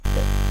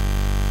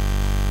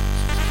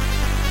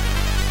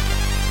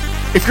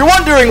If you're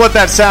wondering what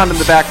that sound in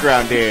the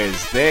background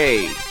is,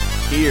 they,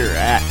 here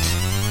at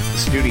the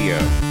studio,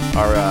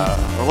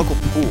 our local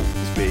pool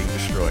is being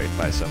destroyed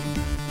by some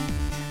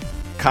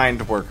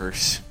kind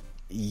workers.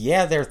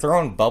 Yeah, they're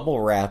throwing bubble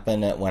wrap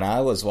in it when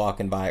I was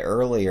walking by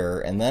earlier,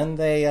 and then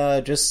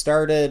they just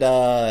started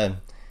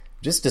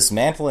just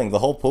dismantling the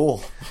whole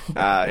pool.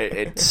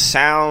 It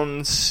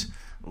sounds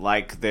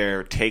like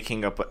they're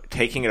taking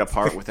it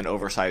apart with an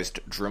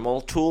oversized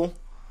Dremel tool.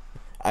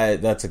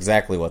 That's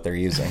exactly what they're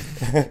using.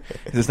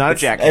 It's not a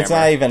jackhammer. It's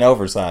not even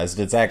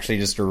oversized. It's actually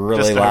just a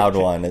really loud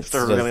one. It's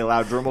just a really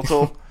loud Dremel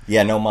tool?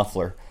 Yeah, no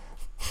muffler.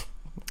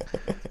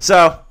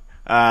 So,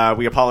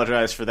 we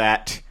apologize for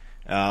that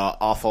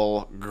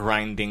awful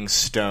grinding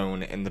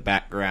stone in the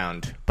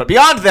background. But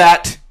beyond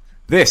that,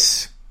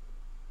 this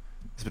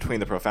is Between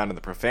the Profound and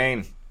the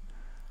Profane.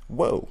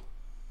 Whoa.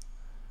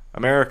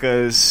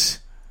 America's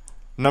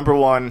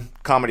 #1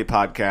 comedy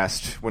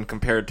podcast when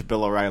compared to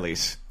Bill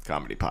O'Reilly's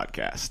comedy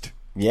podcast.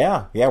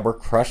 Yeah, we're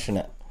crushing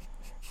it.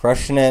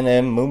 Crushing it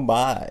in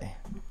Mumbai.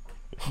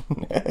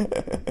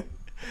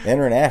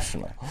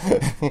 International.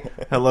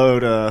 Hello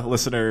to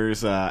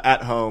listeners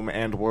at home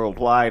and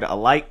worldwide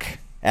alike.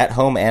 At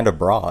home and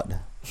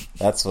abroad.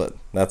 That's what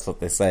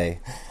they say.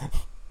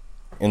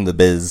 In the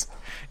biz.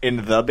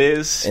 In the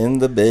biz? In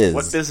the biz.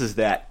 What biz is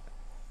that?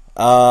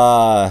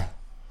 That's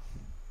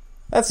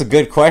a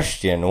good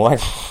question.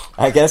 What?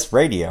 I guess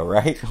radio,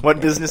 right?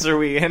 What business are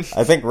we in?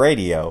 I think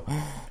radio,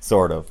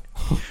 sort of.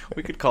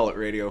 We could call it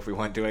radio if we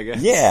want to, I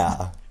guess.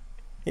 Yeah,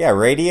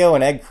 radio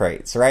and egg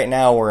crates. Right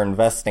now we're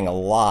investing a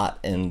lot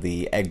in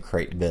the egg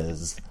crate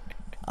biz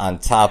on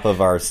top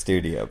of our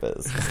studio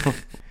biz.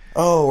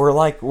 Oh, we're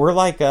like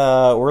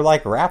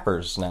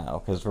rappers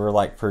now because we're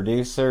like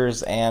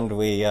producers and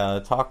we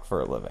talk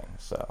for a living.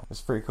 So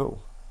it's pretty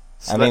cool.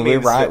 So I mean, we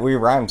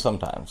rhyme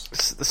sometimes.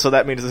 So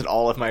that means that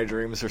all of my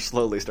dreams are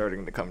slowly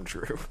starting to come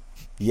true.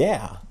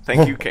 Yeah.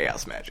 Thank you,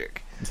 Chaos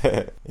Magic.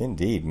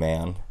 Indeed,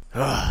 man.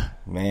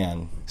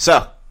 Man.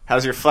 So,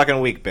 how's your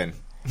fucking week been?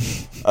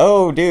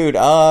 Oh, dude,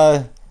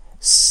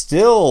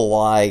 still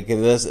like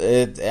this.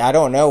 I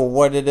don't know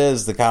what it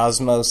is. The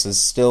cosmos is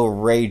still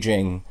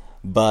raging,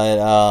 but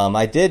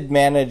I did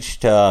manage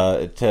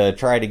to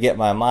try to get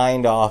my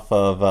mind off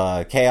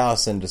of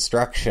chaos and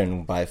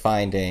destruction by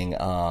finding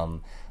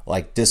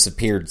like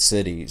disappeared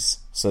cities.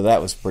 So that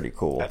was pretty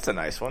cool. That's a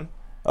nice one.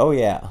 Oh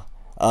yeah.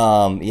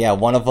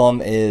 One of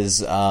them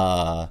is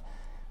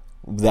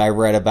that I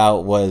read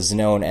about was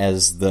known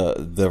as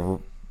the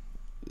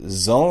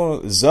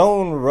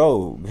Zone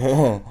Rogue,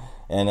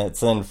 and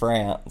it's in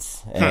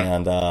France,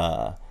 and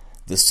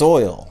the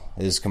soil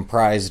is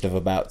comprised of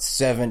about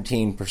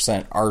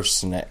 17%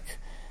 arsenic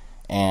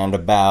and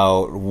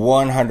about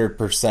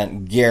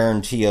 100%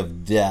 guarantee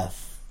of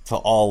death to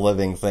all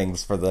living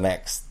things for the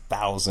next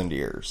 1,000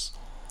 years.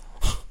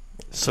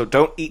 So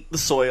don't eat the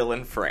soil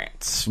in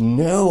France.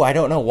 No, I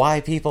don't know why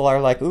people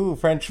are like, ooh,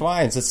 French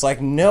wines. It's like,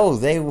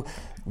 no,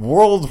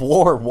 World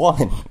War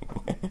One.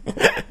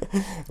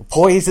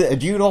 Poison.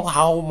 Do you know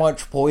how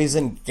much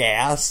poison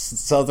gas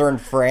southern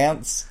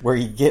France, where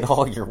you get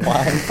all your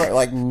wine from?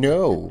 Like,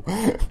 no.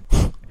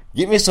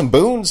 Get me some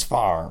Boone's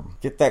Farm.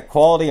 Get that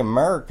quality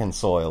American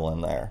soil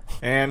in there.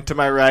 And to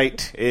my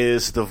right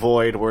is the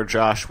void where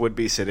Josh would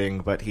be sitting,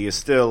 but he is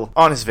still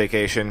on his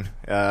vacation.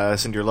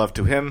 Send your love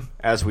to him,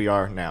 as we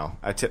are now.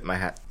 I tip my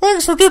hat.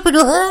 Thanks for tipping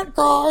your hat,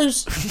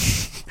 guys.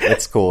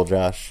 That's cool,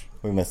 Josh.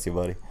 We miss you,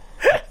 buddy.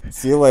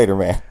 See you later,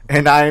 man.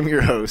 And I am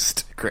your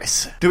host,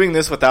 Chris. Doing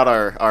this without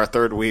our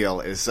third wheel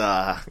is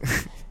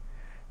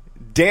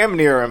damn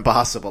near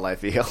impossible, I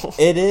feel.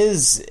 It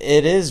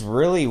is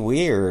really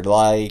weird,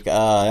 like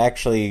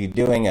actually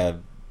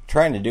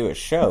trying to do a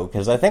show,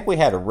 because I think we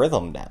had a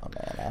rhythm down,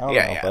 man. I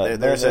don't know,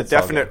 there's a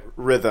definite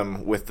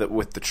rhythm with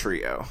the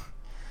trio.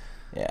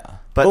 Yeah.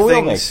 But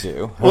we'll make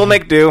do. We'll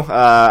make do.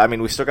 I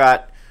mean, we still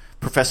got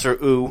Professor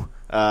Ooh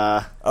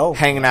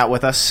hanging out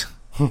with us.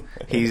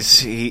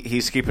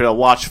 He's keeping a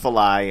watchful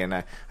eye, and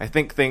I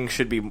think things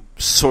should be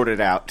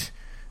sorted out,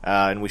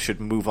 and we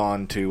should move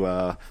on to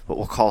what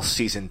we'll call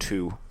Season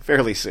 2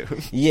 fairly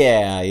soon.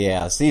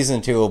 Yeah,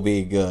 Season 2 will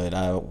be good.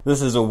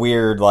 This is a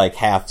weird, like,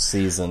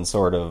 half-season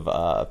sort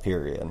of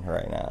period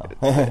right now.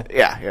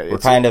 Yeah. We're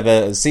kind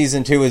of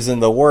Season 2 is in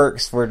the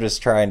works. We're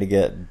just trying to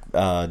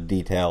get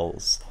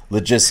details,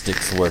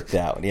 logistics worked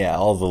out. Yeah,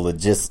 all the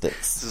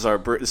logistics. This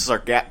is our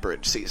Gap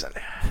Bridge season.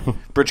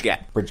 Bridge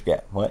Gap.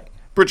 What?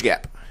 Bridge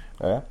Gap.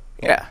 Oh,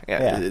 yeah?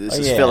 Yeah. This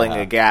is filling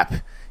a gap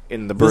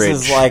in the bridge.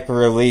 This is like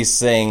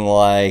releasing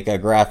like a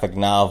graphic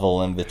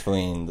novel in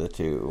between the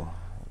two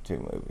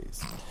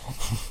movies.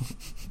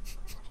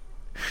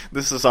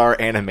 This is our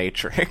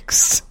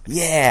Animatrix.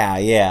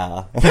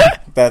 Yeah.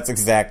 That's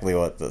exactly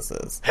what this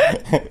is.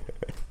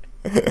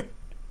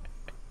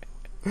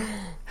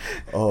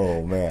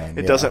 Oh, man.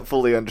 It doesn't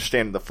fully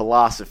understand the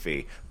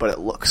philosophy, but it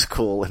looks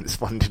cool and it's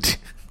fun to do.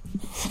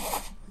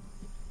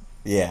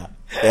 Yeah.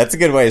 That's a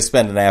good way to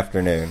spend an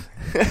afternoon.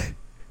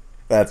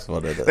 That's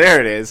what it is. There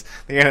it is.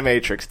 The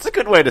Animatrix. It's a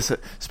good way to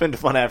spend a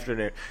fun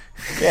afternoon.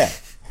 Yeah.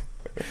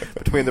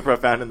 Between the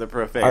profound and the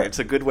profane. It's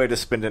a good way to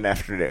spend an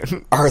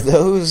afternoon. Are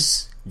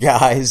those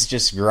guys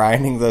just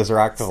grinding those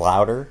rocks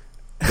louder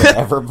than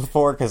ever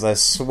before? Because I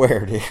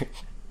swear, dude.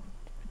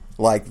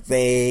 Like,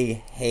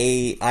 they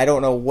hate... I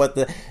don't know what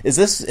the...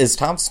 Is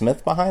Tom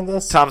Smith behind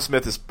this? Tom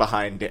Smith is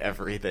behind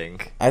everything.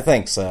 I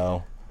think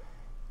so.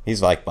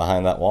 He's, like,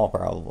 behind that wall,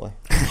 probably.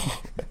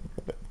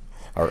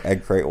 Our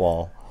egg crate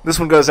wall. This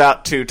one goes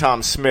out to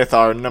Tom Smith,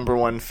 our number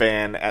one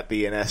fan at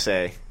the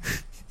NSA.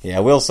 Yeah,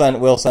 we'll send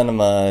him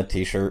a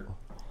t-shirt.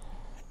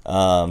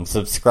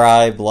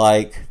 Subscribe,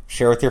 like,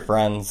 share with your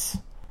friends.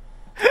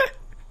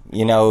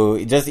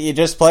 You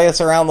just play us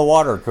around the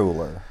water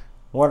cooler.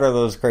 What are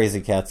those crazy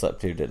cats up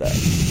to today?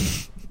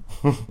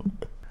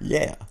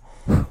 Yeah.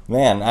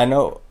 Man, I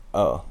know...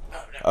 Oh.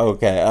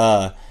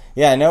 Okay.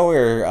 Yeah, I know we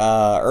were...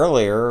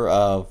 earlier,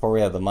 before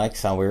we had the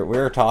mics on, we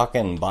were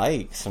talking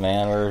bikes,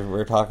 man. We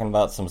were talking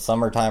about some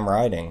summertime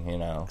riding,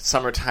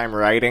 Summertime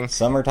riding?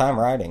 Summertime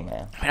riding,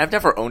 man. I've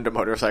never owned a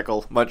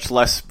motorcycle, much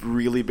less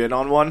really been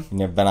on one.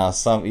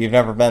 You've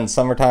never been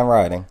summertime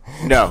riding?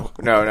 No.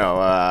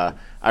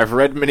 I've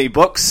read many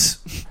books...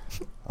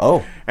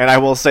 Oh. And I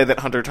will say that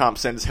Hunter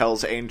Thompson's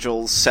Hell's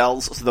Angels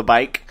sells the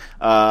bike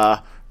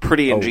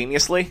pretty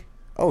ingeniously.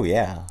 Oh,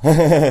 yeah.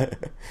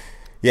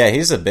 Yeah,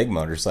 he's a big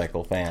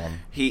motorcycle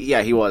fan.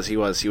 He was. He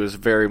was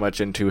very much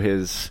into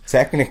his...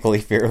 Technically,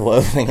 Fear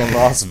Loathing in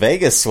Las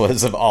Vegas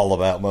was all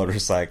about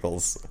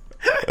motorcycles.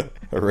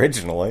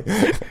 Originally.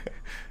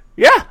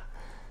 Yeah.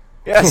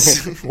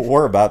 Yes.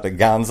 We're about to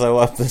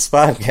gonzo up this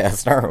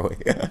podcast, aren't we?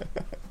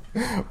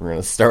 We're going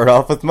to start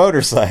off with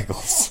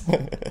motorcycles.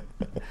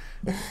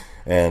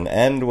 And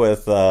end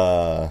with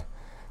a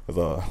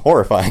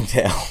horrifying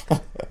tale.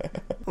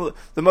 Well,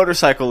 the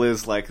motorcycle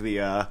is like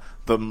the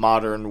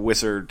modern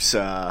wizard's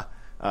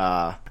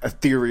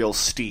ethereal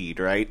steed,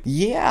 right?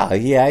 Yeah,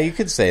 you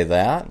could say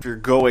that. If you're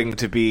going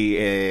to be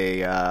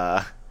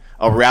a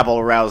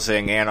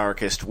rabble-rousing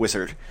anarchist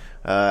wizard,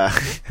 I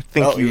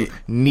think you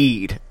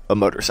need a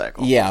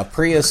motorcycle. Yeah,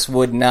 Prius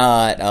would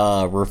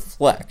not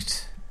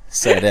reflect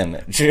said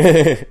image.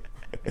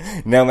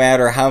 No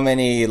matter how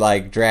many,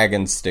 like,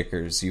 dragon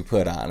stickers you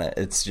put on it,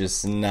 it's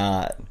just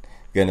not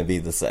gonna be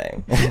the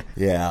same.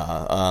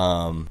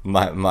 Yeah,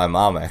 my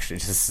mom actually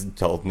just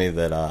told me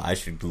that I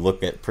should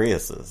look at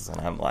Priuses,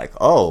 and I'm like,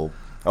 oh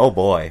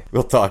boy,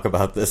 we'll talk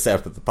about this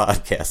after the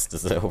podcast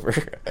is over.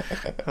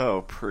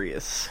 Oh,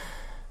 Prius.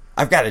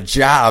 I've got a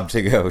job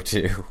to go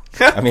to.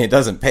 I mean, it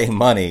doesn't pay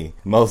money.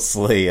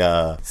 Mostly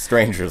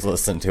strangers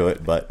listen to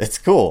it, but it's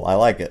cool. I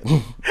like it.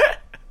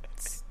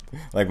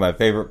 Like my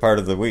favorite part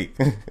of the week.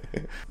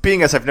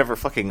 Being as I've never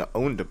fucking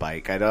owned a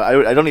bike, I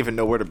don't even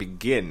know where to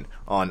begin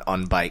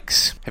on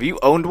bikes. Have you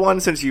owned one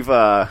since you've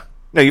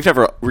No, you've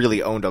never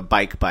really owned a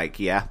bike,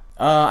 yeah?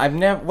 I've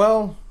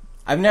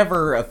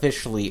never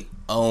officially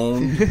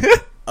owned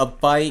a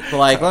bike.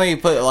 Like, let me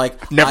put it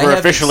like... Never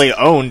officially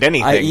owned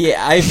anything.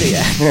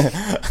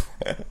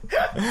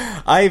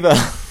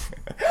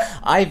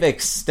 I've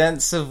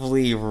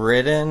extensively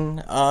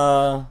ridden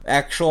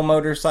actual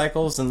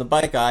motorcycles, and the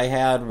bike I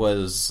had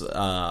was,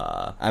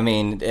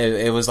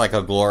 it was like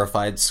a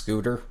glorified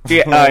scooter.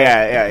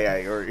 Yeah,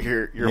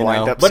 your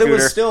wind-up but scooter.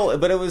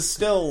 It was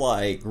still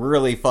like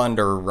really fun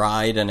to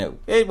ride, and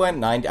it went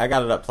 90. I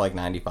got it up to like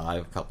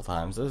 95 a couple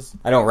times.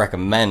 I don't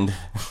recommend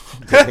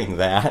doing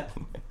that.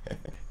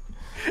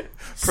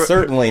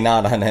 Certainly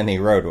not on any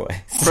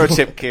roadway. Pro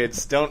tip,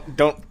 kids: don't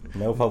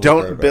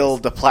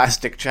build a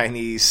plastic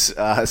Chinese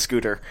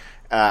scooter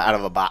out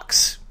of a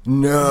box.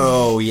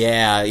 No,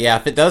 yeah.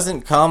 If it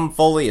doesn't come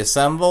fully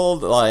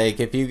assembled, like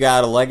if you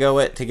gotta Lego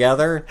it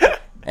together,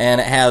 and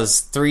it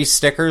has 3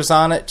 stickers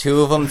on it,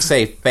 2 of them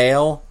say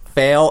fail,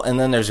 and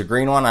then there's a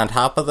green one on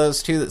top of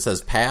those 2 that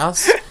says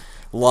pass.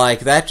 Like,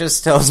 that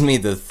just tells me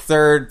the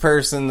third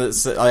person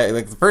that's,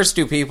 like the first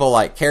 2 people,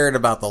 like, cared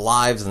about the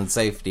lives and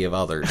safety of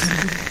others.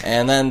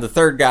 And then the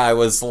third guy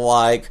was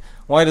like,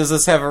 why does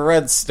this have a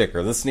red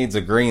sticker? This needs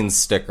a green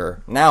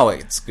sticker. Now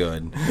it's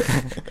good. Go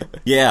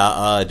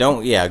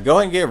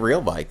and get a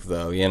real bike,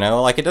 though,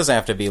 Like, it doesn't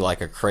have to be like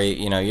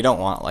you don't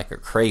want, like, a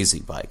crazy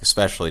bike,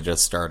 especially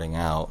just starting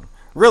out.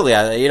 Really,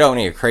 you don't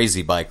need a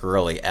crazy bike,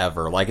 really,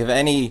 ever. Like, if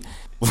any...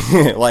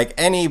 like,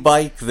 any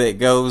bike that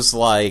goes,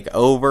 like,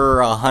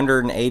 over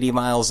 180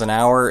 miles an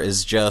hour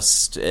it's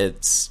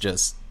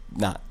just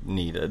not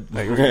needed.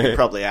 You're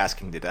probably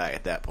asking to die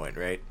at that point,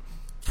 right?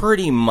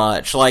 Pretty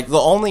much. Like, the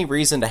only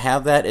reason to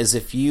have that is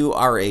if you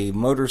are a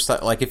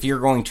motorcycle, like, if you're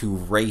going to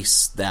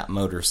race that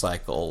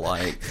motorcycle,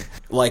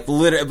 like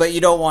literally, but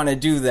you don't want to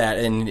do that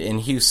in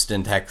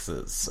Houston,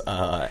 Texas,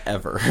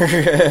 ever.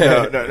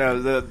 No,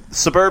 the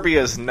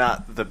suburbia is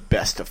not the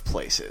best of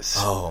places.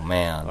 Oh,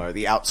 man. Or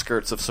the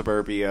outskirts of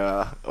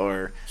suburbia,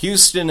 or...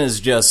 Houston is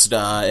just,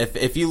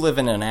 if you live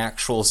in an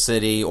actual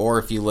city, or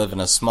if you live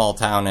in a small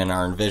town and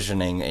are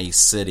envisioning a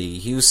city,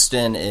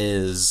 Houston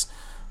is...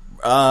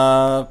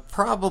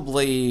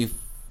 probably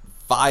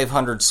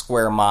 500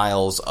 square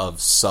miles of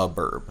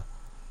suburb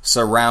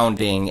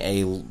surrounding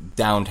a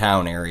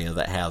downtown area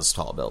that has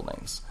tall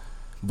buildings.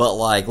 But,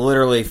 like,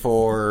 literally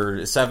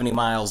for 70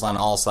 miles on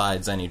all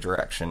sides, any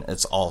direction,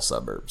 it's all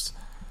suburbs.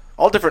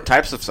 All different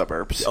types of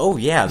suburbs. Oh,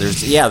 yeah.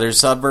 There's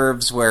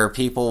suburbs where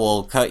people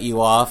will cut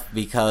you off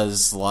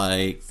because,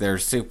 like, they're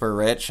super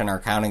rich and are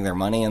counting their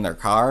money in their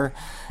car,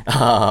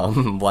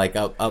 like,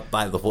 up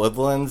by the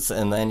Woodlands.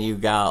 And then you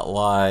got,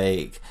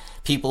 like,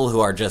 people who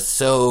are just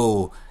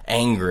so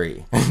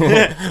angry.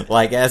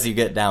 Like, as you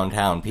get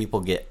downtown,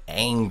 people get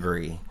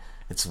angry.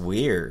 It's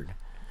weird.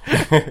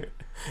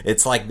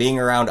 It's like being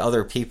around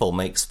other people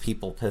makes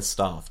people pissed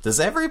off. Does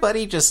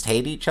everybody just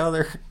hate each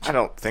other? I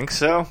don't think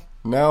so.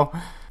 No?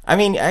 I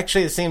mean,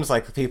 actually, it seems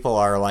like people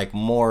are, like,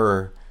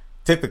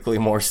 typically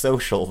more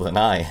social than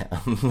I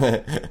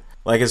am.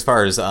 Like, as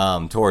far as,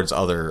 towards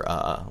other,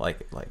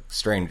 like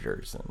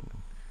strangers and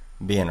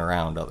being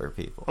around other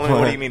people. Well,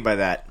 what do you mean by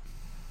that?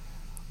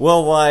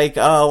 Well, like,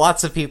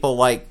 lots of people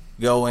like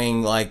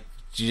going, like,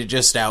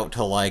 just out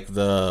to, like,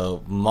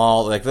 the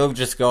mall. Like, they'll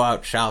just go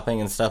out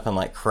shopping and stuff in,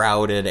 like,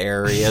 crowded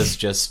areas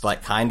just,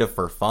 like, kind of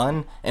for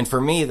fun. And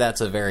for me,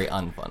 that's a very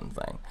unfun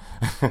thing.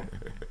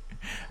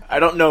 I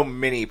don't know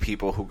many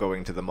people who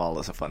going to the mall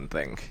is a fun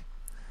thing.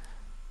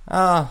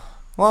 Well,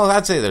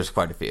 I'd say there's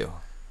quite a few.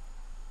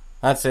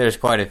 I'd say there's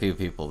quite a few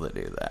people that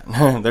do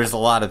that. There's a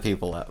lot of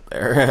people out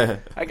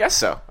there. I guess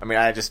so. I mean,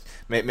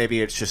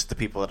 maybe it's just the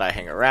people that I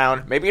hang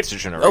around. Maybe it's a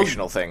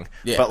generational thing.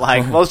 Yeah. But,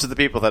 like, most of the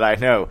people that I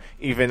know,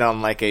 even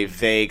on, like, a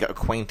vague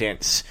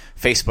acquaintance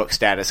Facebook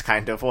status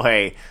kind of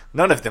way,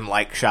 none of them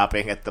like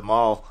shopping at the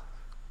mall.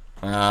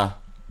 Yeah,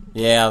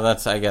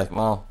 that's, I guess,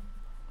 well,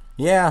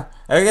 yeah,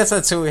 I guess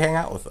that's who we hang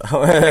out with,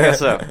 though. I guess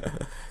so.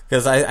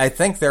 Because I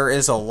think there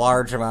is a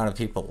large amount of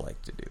people who like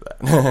to do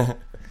that.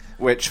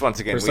 Which, once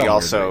again, we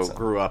also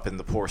grew up in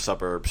the poor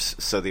suburbs,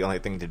 so the only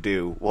thing to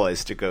do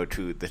was to go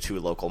to the 2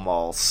 local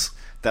malls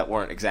that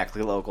weren't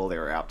exactly local. They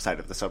were outside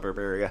of the suburb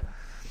area.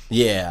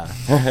 Yeah.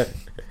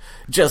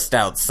 Just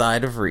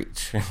outside of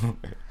reach.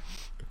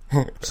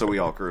 So we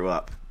all grew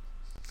up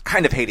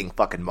kind of hating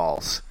fucking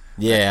malls.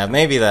 Yeah,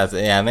 maybe that's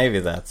it.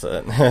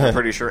 I'm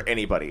pretty sure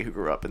anybody who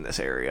grew up in this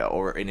area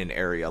or in an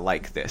area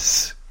like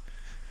this,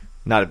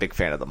 not a big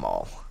fan of the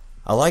mall.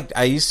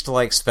 I used to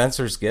like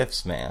Spencer's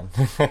Gifts, man.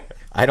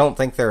 I don't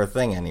think they're a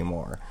thing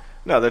anymore.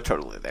 No, they're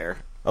totally there.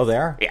 Oh, they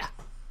are? Yeah.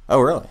 Oh,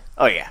 really?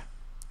 Oh, yeah.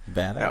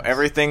 Badass. No,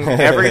 everything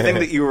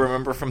that you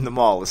remember from the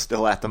mall is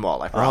still at the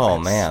mall, I promise. Oh,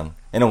 man.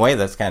 In a way,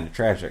 that's kind of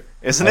tragic.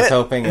 Isn't it? I was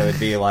hoping it would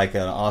be like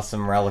an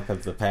awesome relic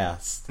of the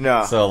past.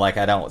 No. So, like,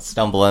 I don't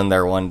stumble in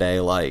there one day,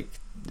 like,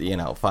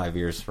 5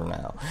 years from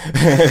now.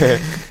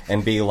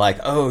 And be like,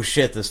 oh,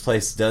 shit, this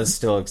place does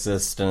still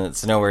exist, and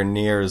it's nowhere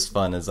near as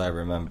fun as I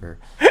remember.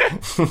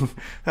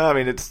 I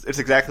mean, it's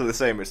exactly the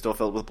same. It's still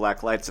filled with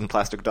black lights and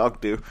plastic dog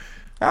do.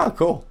 Oh,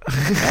 cool.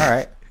 All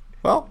right.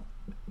 Well,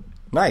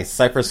 nice.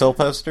 Cypress Hill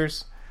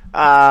posters?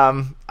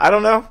 I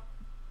don't know.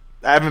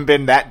 I haven't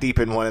been that deep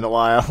in one in a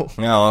while.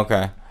 Oh,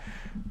 okay.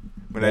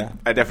 But yeah.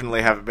 I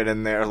definitely haven't been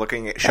in there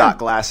looking at shot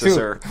glasses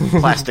or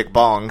plastic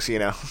bongs,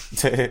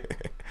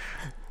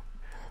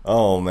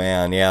 Oh,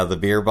 man, yeah, the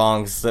beer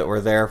bongs that were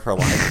there for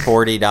like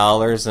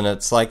 $40, and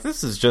it's like,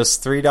 this is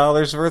just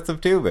 $3 worth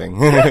of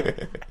tubing.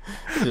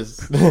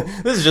 This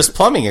is just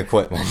plumbing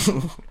equipment.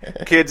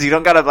 Kids, you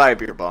don't gotta buy a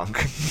beer bong.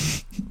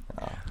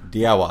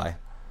 DIY.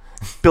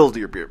 Build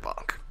your beer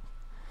bong.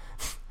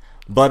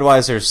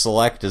 Budweiser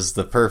Select is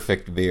the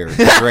perfect beer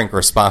to drink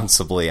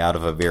responsibly out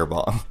of a beer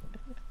bong.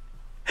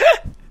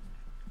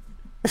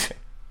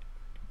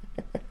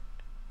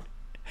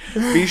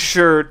 Be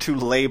sure to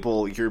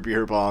label your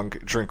beer bong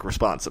drink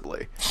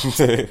responsibly.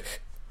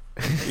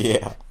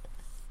 Yeah.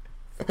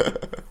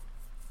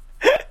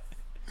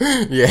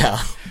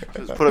 Yeah.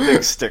 Just put a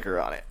big sticker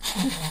on it.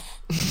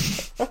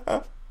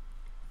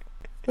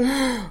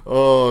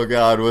 Oh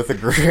God, with a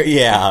great,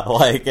 yeah,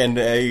 like, and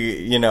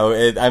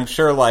I'm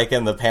sure, like,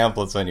 in the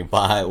pamphlets when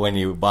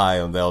you buy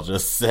them, they'll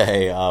just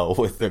say,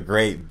 with a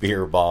great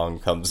beer bong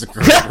comes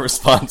great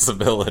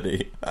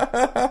responsibility.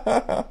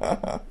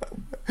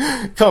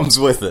 Comes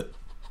with it.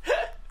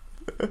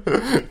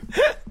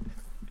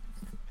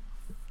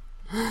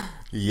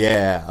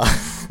 Yeah.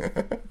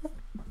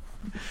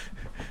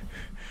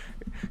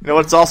 You know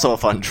what's also a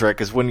fun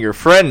trick is when your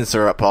friends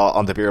are up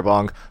on the beer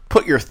bong,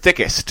 put your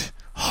thickest,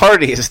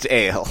 heartiest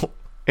ale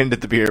into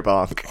the beer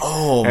bong.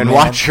 Oh, and man.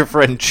 Watch your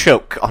friend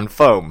choke on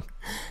foam.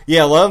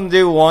 Yeah, let them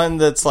do one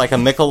that's like a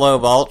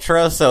Michelob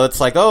Ultra, so it's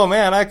like, oh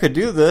man, I could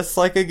do this,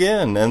 like,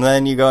 again. And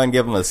then you go and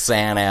give them a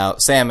Sam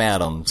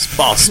Adams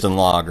Boston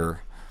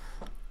Lager.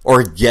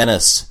 Or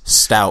Guinness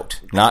Stout,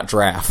 not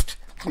draft.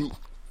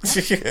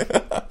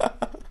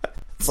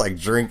 It's like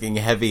drinking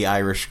heavy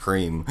Irish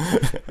cream.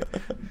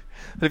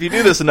 But if you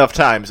do this enough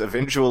times,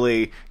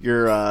 eventually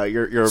your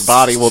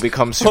body will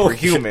become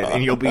superhuman,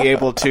 and you'll be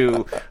able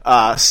to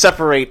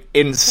separate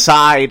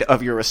inside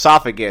of your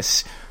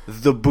esophagus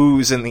the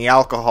booze and the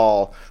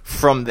alcohol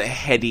from the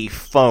heady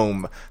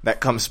foam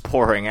that comes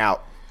pouring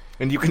out.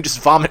 And you can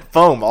just vomit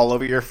foam all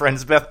over your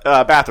friend's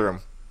bathroom.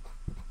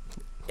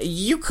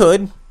 You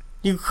could.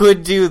 You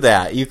could do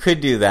that.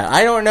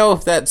 I don't know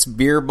if that's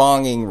beer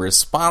bonging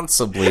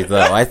responsibly,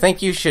 though. I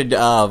think you should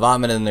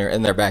vomit in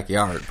their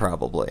backyard,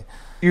 probably.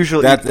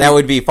 Usually, that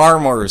would be far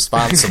more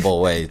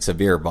responsible way to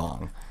beer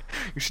bong.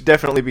 You should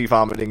definitely be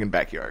vomiting in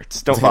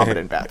backyards. Don't vomit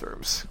in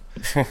bathrooms.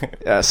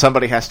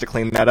 Somebody has to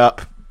clean that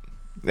up.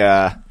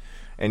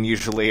 And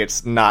usually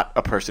it's not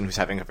a person who's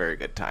having a very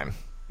good time.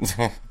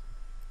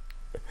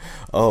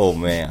 Oh,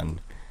 man.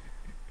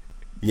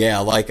 Yeah,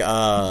 like,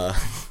 oh,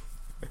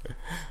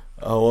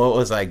 what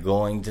was I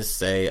going to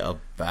say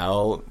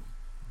about...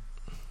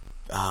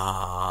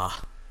 damn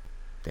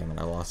it,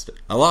 I lost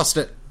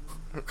it.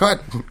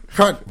 Cut,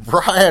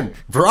 Brian,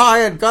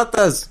 cut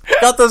this,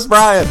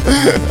 Brian.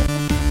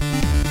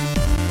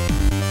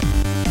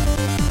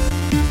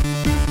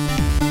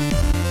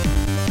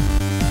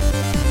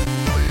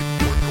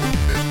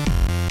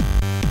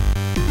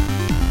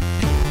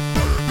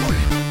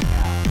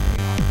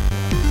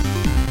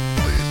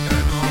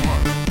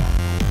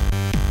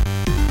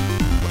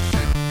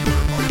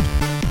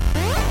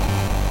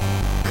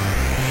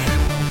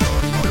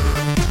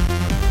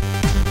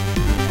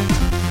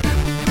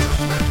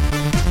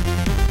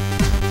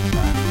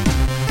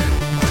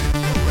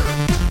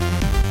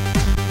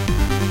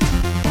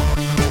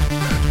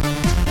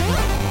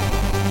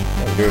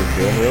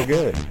 Doing real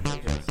good.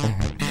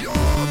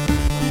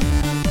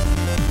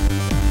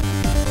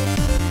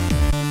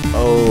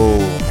 Oh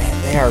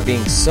man, they are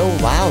being so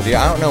loud.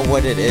 I don't know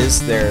what it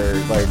is.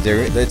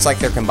 It's like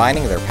they're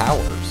combining their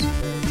powers.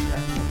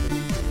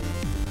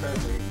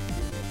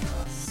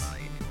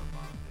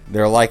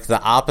 They're like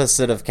the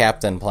opposite of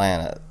Captain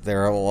Planet.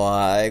 They're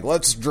like,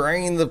 let's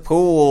drain the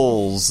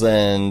pools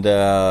and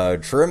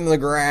trim the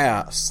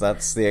grass.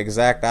 That's the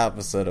exact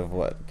opposite of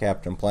what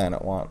Captain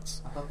Planet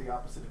wants. I thought the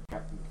opposite of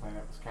Captain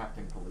Planet was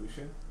Captain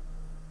Pollution.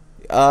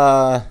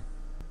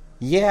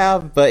 Yeah,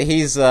 but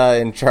he's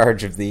in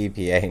charge of the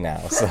EPA now,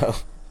 so.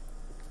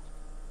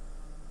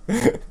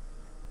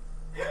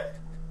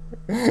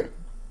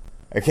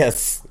 I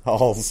guess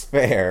all's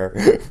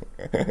fair.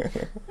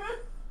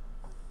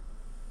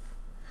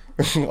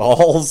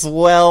 All's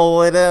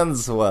well, it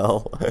ends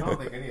well. I don't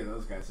think any of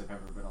those guys have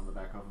ever been on the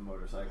back of a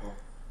motorcycle.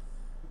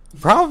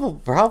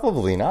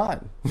 Probably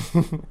not.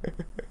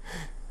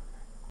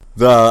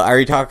 Are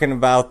you talking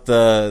about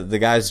the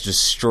guys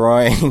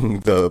destroying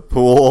the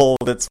pool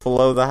that's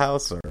below the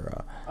house, or?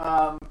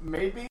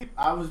 Maybe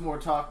I was more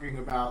talking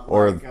about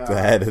or the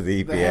head of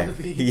the EPA.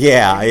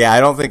 Yeah, I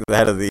don't think the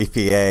head of the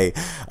EPA.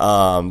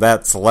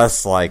 That's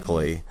less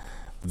likely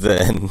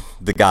than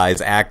the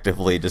guys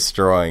actively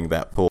destroying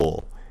that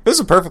pool. It was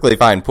a perfectly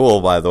fine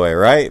pool, by the way,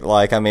 right?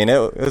 Like, I mean,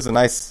 it was a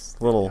nice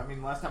little... I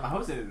mean, last time I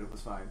was in it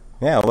was fine.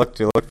 Yeah, it looked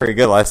pretty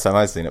good last time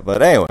I seen it.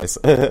 But anyways,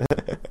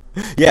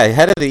 yeah,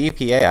 head of the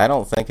EPA, I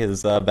don't think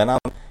has been on...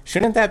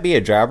 Shouldn't that be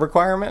a job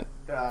requirement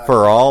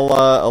for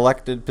all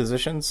elected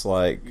positions?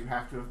 Like, you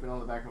have to have been on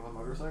the back of a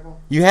motorcycle?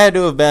 You had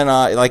to have been,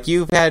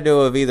 you've had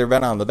to have either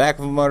been on the back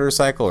of a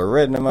motorcycle or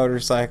ridden a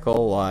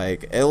motorcycle,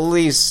 like, at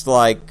least 50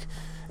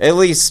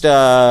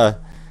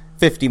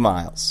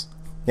 miles.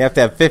 You have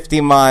to have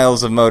 50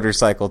 miles of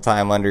motorcycle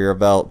time under your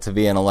belt to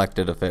be an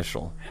elected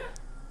official.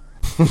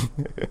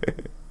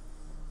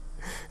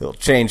 It'll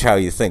change how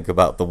you think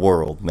about the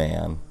world,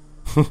 man.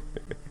 I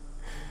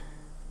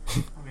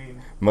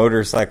mean,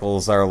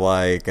 motorcycles are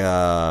like,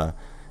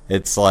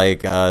 it's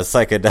like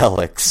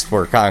psychedelics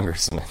for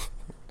congressmen.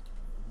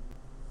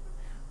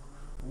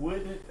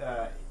 Would it,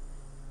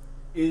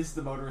 is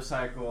the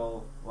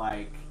motorcycle,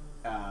 like,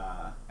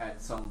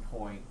 at some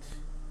point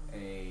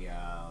a,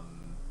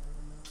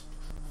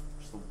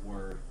 what's the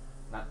word?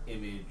 Not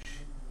image,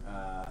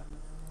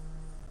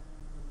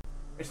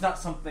 it's not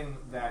something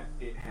that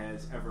it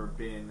has ever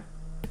been.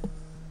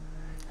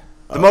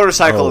 The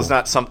motorcycle is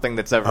not something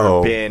that's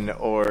ever been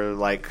or,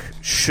 like,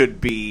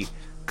 should be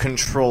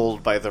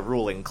controlled by the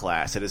ruling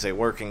class. It is a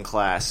working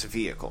class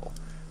vehicle.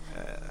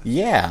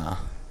 Yeah,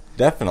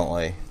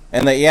 definitely.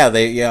 And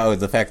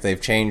the fact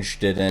they've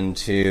changed it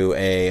into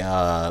a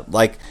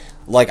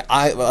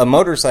a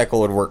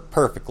motorcycle would work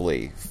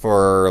perfectly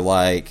for,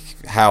 like,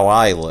 how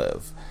I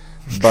live,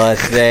 but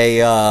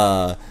they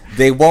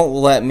won't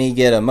let me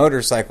get a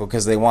motorcycle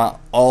because they want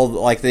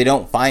they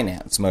don't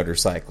finance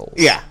motorcycles.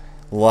 Yeah.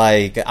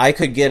 Like, I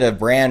could get a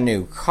brand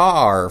new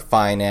car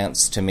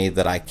financed to me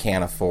that I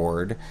can't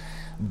afford,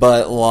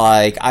 but,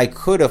 like, I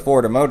could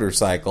afford a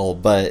motorcycle,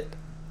 but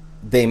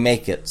they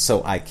make it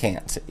so I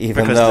can't,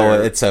 even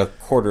though it's a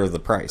quarter of the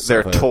price.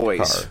 They're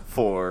toys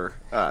for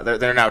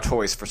they're now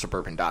toys for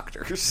suburban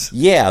doctors.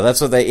 Yeah,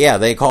 that's what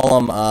they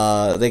call them.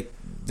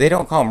 They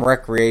don't call them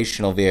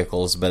recreational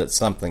vehicles, but it's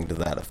something to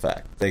that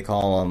effect. They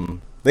call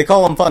them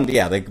fun.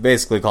 Yeah, they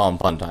basically call them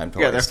fun time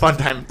toys. Yeah,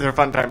 they're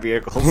fun time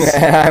vehicles.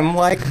 And I'm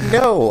like,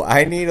 no,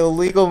 I need a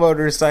legal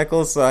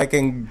motorcycle so I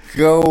can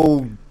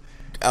go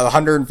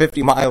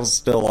 150 miles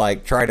to,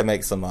 like, try to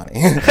make some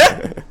money.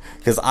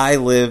 Because I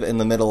live in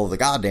the middle of the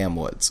goddamn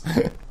woods.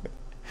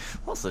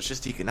 Also, it's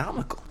just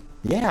economical.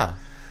 Yeah.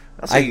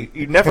 Also,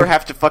 you never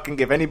have to fucking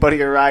give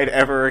anybody a ride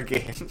ever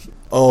again.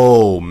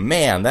 Oh,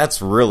 man,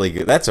 that's really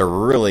good. That's a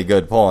really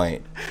good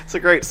point. It's a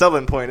great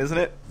selling point, isn't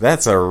it?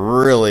 That's a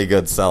really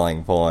good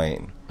selling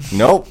point.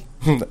 Nope.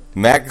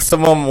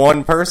 Maximum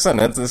one person.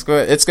 It's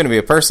going to be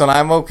a person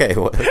I'm okay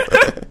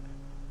with.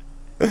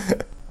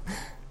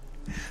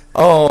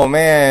 Oh,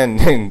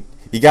 man.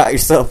 You got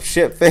yourself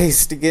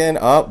shit-faced again?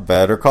 Oh,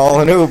 better call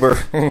an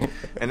Uber.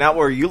 And not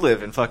where you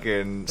live in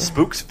fucking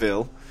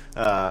Spooksville.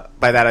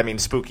 By that I mean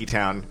Spooky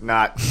Town,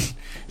 not...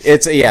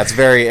 It's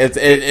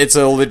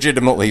a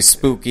legitimately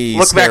spooky,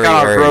 Look back on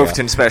our area.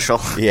 Groveton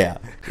special. Yeah.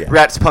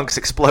 Rats, Punks,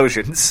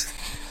 Explosions.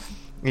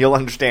 You'll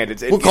understand.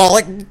 We'll call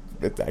it...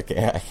 I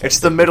can't it's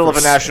the middle of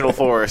a national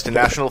forest, and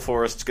national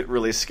forests get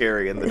really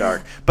scary in the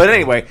dark. But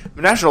anyway,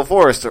 national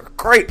forests are a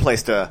great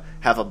place to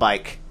have a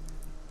bike.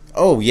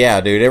 Oh,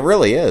 yeah, dude, it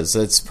really is.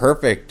 It's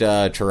perfect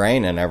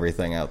terrain and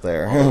everything out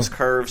there. All those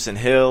curves and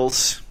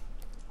hills.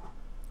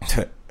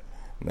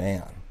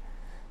 Man.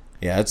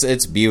 Yeah,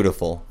 it's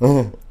beautiful.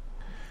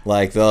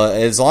 Like,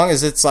 as long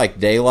as it's, like,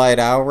 daylight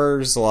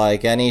hours,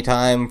 like, any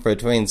time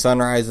between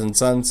sunrise and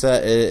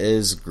sunset, it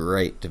is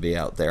great to be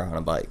out there on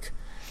a bike.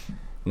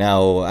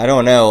 Now, I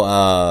don't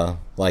know,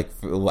 like,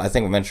 I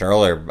think we mentioned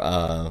earlier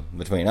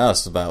between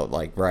us about,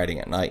 like, riding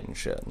at night and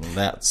shit, and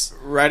that's...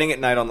 Riding at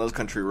night on those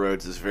country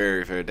roads is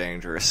very, very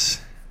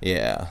dangerous.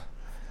 Yeah,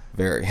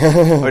 very.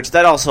 Which,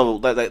 that's a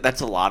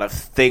lot of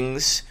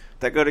things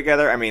that go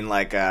together. I mean,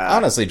 like...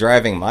 honestly,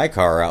 driving my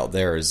car out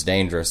there is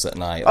dangerous at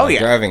night. Oh, like,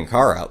 yeah. Driving a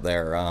car out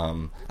there,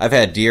 I've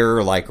had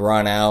deer, like,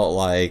 run out,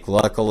 like,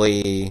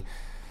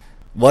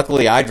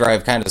 Luckily, I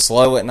drive kind of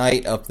slow at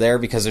night up there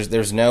because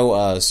there's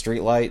no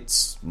street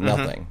lights,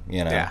 nothing,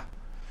 you know. Yeah.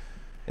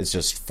 It's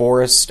just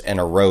forest and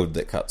a road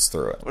that cuts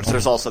through it. Which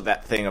there's also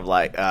that thing of,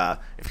 like,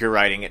 if you're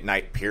riding at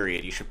night,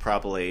 period, you should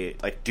probably,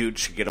 like,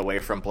 dudes should get away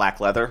from black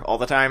leather all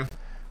the time.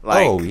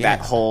 Like, oh, yeah.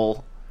 that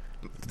whole...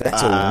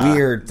 That's a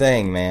weird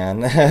thing,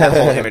 man. That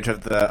whole image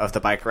of the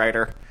bike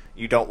rider.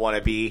 You don't want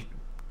to be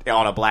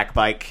on a black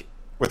bike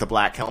with a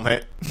black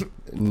helmet.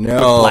 No.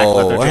 With a black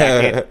leather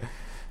jacket.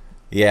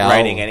 Yeah,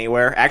 riding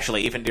anywhere.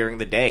 Actually, even during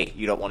the day,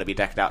 you don't want to be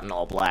decked out in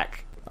all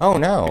black. Oh,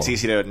 no. It's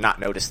easy to not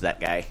notice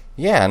that guy.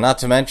 Yeah, not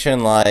to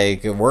mention,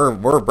 like,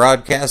 we're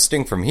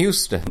broadcasting from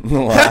Houston.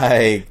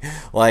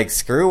 like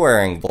screw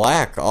wearing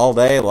black all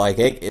day.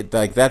 Like,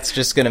 like that's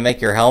just going to make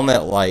your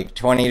helmet, like,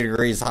 20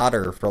 degrees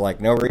hotter for,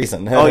 like, no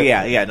reason. Oh,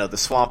 yeah, no, the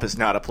swamp is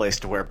not a place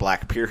to wear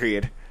black,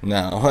 period.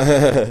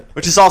 No.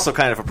 Which is also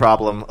kind of a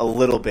problem a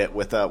little bit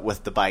with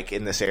the bike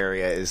in this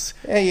area is...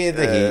 the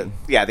heat.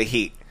 Yeah, the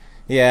heat.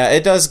 Yeah,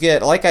 it does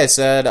get, like I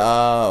said,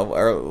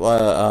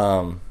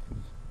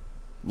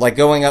 like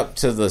going up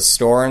to the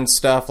store and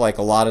stuff, like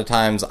a lot of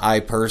times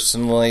I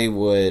personally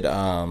would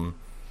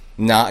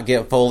not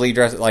get fully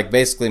dressed. Like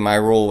basically my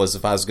rule was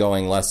if I was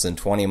going less than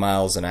 20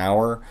 miles an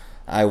hour,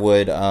 I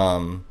would,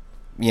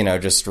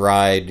 just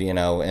ride,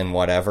 in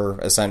whatever,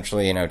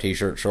 essentially,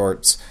 t-shirt,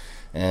 shorts,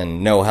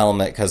 and no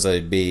helmet because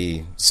it'd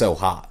be so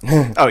hot.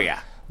 Oh, yeah.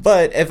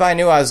 But if I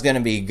knew I was going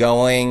to be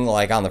going,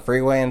 like, on the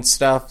freeway and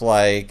stuff,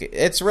 like,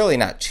 it's really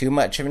not too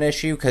much of an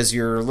issue because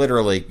you're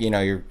literally,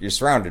 you're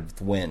surrounded with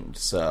wind,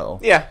 so...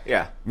 Yeah.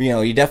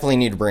 You definitely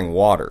need to bring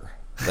water.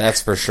 That's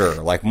for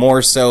sure. Like,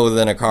 more so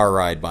than a car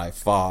ride by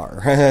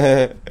far.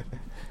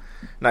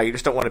 No, you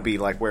just don't want to be,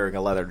 like, wearing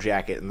a leather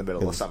jacket in the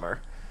middle of summer.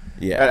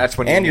 Yeah. That's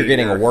when you're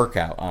getting a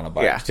workout on a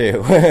bike, yeah.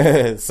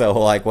 too. So,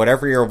 like,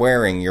 whatever you're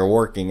wearing, you're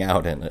working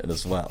out in it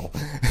as well.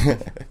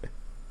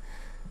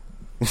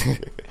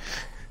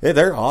 Yeah,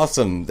 they're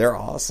awesome. They're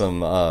awesome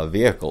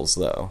vehicles,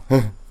 though.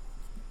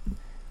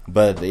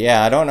 But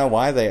yeah, I don't know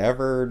why they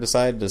ever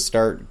decided to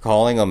start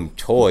calling them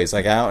toys.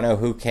 Like, I don't know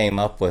who came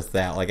up with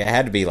that. Like, it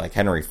had to be like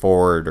Henry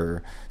Ford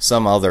or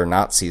some other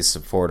Nazi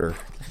supporter.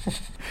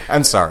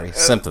 I'm sorry,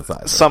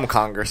 sympathizer. Some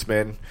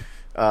congressman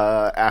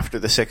after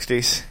the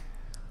 60s.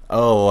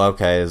 Oh,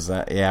 okay. Is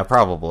that? Yeah,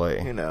 probably.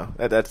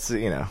 That's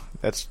the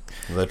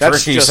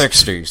tricky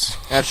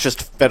 60s. That's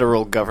just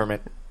federal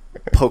government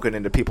poking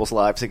into people's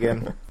lives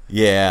again.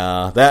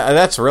 Yeah,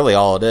 that's really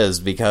all it is,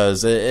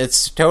 because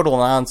it's total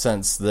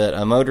nonsense that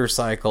a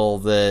motorcycle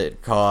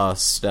that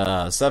cost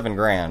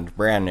 $7,000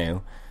 brand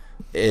new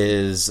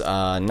is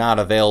not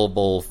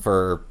available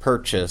for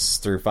purchase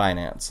through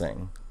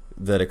financing.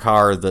 That a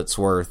car that's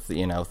worth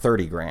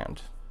 $30,000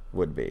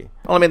 would be.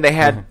 Well, I mean, they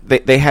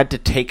had to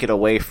take it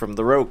away from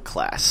the road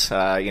class.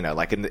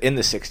 Like in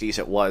the 60s,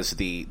 it was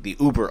the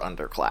Uber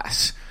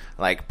underclass.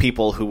 Like,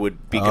 people who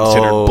would be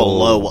considered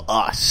below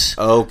us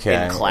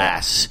in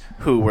class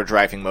who were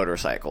driving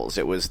motorcycles.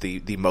 It was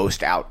the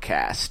most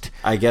outcast.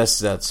 I guess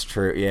that's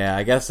true. Yeah,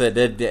 I guess it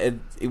did.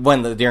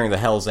 During the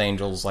Hells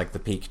Angels, like the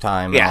peak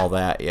time and all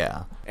that,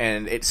 yeah.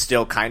 And it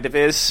still kind of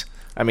is.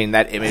 I mean,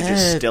 that image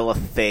is still a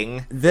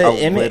thing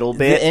little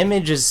bit. The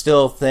image is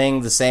still a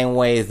thing the same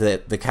way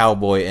that the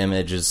cowboy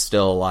image is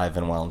still alive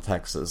and well in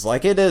Texas.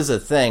 Like, it is a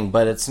thing,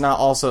 but it's not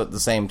also at the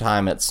same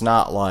time, it's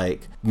not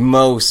like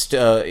most,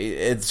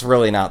 it's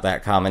really not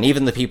that common.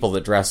 Even the people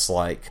that dress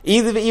like,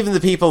 even the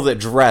people that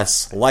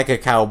dress like a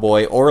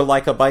cowboy or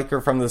like a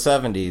biker from the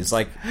 70s,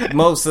 like,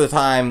 most of the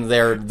time,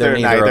 they're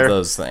neither of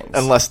those things.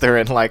 Unless they're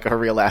in, like, a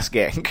real-ass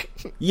gang.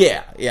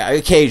 Yeah,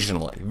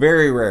 occasionally.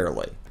 Very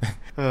rarely.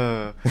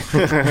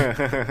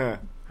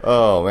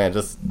 Oh man,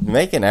 just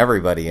making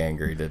everybody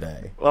angry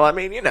today. Well, I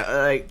mean,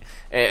 like,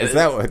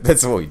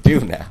 that's what we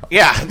do now?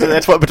 Yeah,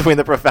 that's what Between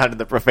the Profound and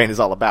the Profane is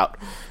all about.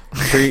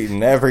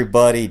 Treating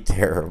everybody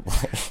terribly.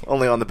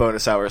 Only on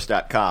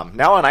thebonushours.com.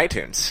 Now on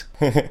iTunes.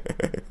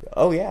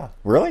 Oh yeah,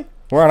 really?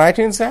 We're on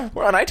iTunes now?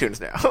 We're on iTunes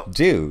now,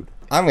 dude.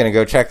 I'm going to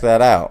go check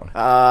that out.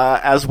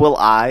 As will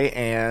I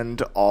and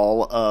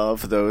all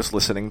of those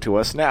listening to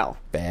us now.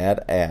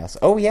 Badass.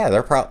 Oh, yeah,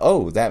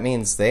 that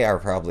means they are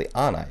probably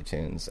on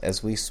iTunes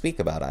as we speak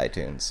about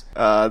iTunes.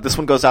 This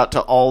one goes out to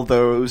all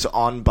those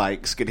on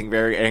bikes getting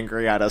very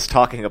angry at us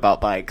talking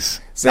about bikes.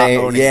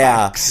 Saying,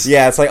 bikes.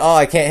 Yeah, it's like, oh,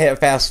 I can't hit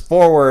fast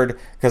forward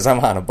because I'm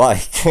on a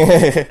bike.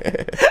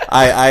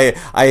 I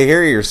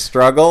hear your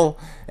struggle.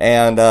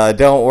 And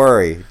don't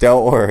worry.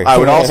 I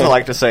would also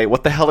like to say,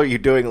 what the hell are you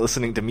doing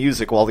listening to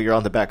music while you're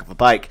on the back of a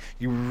bike?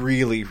 You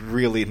really,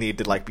 really need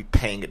to be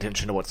paying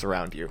attention to what's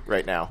around you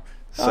right now.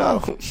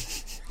 So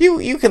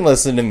you can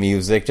listen to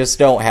music, just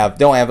don't have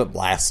it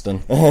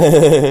blasting.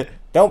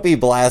 Don't be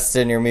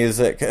blasting your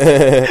music.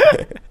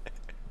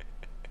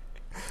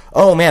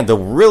 Oh man, the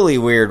really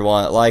weird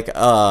one, like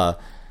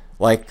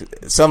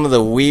some of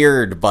the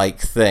weird bike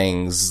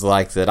things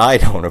that I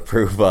don't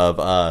approve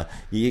of.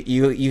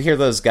 You hear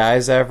those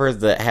guys ever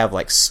that have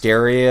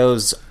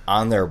stereos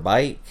on their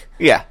bike?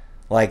 Yeah.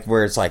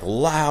 Where it's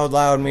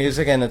loud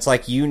music, and it's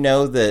that you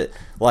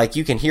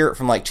can hear it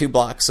from 2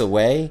 blocks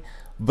away,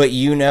 but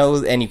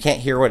and you can't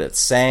hear what it's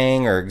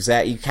saying or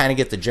you kind of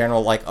get the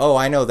general oh,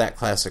 I know that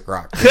classic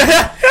rock.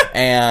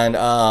 And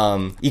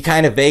you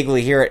kind of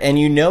vaguely hear it, and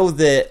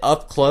that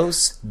up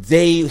close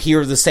they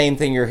hear the same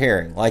thing you're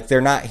hearing. They're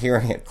not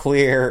hearing it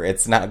clear.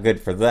 It's not good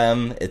for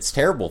them. It's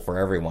terrible for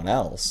everyone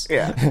else.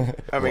 Yeah,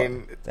 I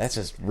mean, that's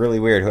just really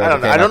weird.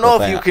 I don't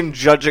know if you can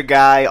judge a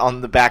guy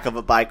on the back of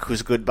a bike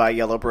who's Goodbye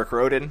Yellow Brick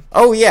Roadin'.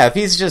 Oh yeah, if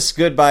he's just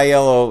Goodbye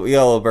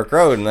Yellow Brick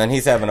Roadin', then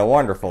he's having a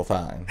wonderful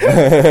time.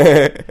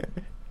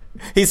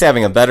 He's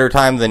having a better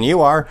time than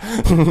you are.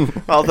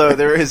 Although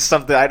there is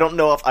something, I don't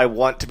know if I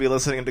want to be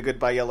listening to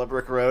Goodbye Yellow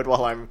Brick Road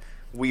while I'm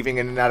weaving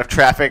in and out of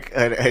traffic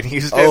at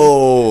Houston.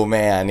 Oh,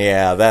 man,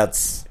 yeah,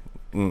 that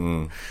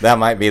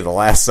might be the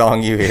last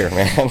song you hear,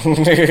 man.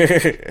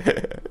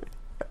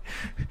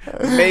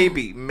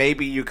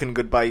 Maybe you can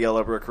Goodbye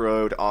Yellow Brick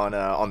Road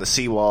on the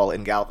seawall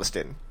in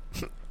Galveston.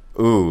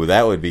 Ooh,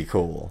 that would be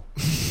cool.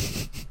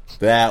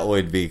 That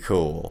would be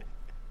cool.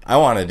 I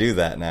want to do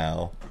that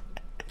now.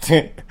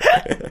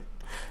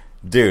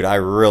 Dude, I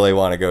really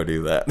want to go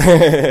do that.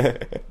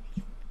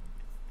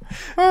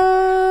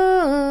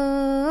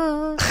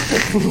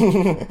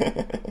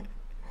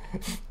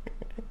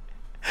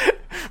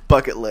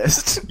 Bucket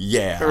list.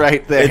 Yeah.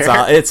 Right there.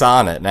 It's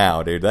on it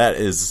now, dude. That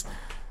is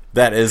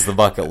the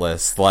bucket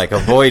list.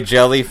 Avoid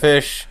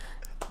jellyfish,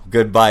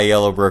 Goodbye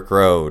Yellow Brick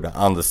Road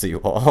on the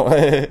seawall.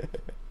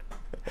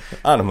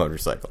 On a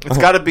motorcycle. It's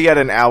got to be at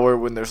an hour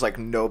when there's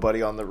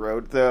nobody on the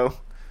road, though.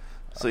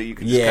 So you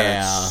can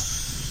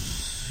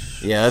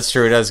just Yeah, that's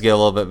true. It does get a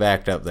little bit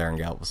backed up there in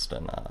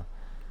Galveston.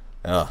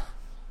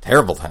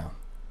 Terrible town.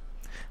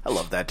 I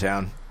love that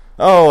town.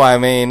 Oh, I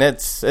mean,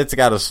 it's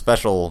got a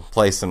special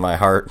place in my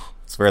heart.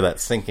 It's where that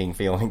sinking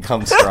feeling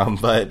comes from.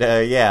 But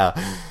yeah,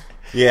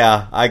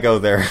 I go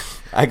there.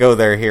 I go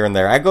there here and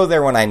there. I go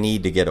there when I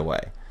need to get away.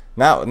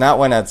 Not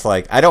when it's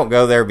I don't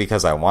go there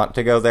because I want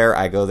to go there.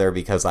 I go there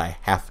because I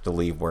have to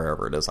leave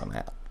wherever it is I'm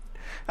at.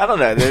 I don't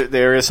know.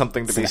 There is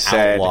something to be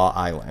said. Outlaw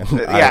island.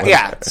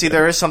 Yeah. See,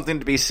 there is something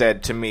to be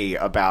said to me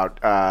about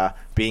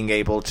being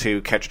able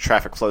to catch a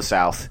traffic flow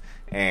south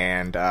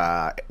and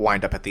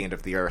wind up at the end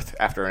of the earth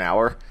after an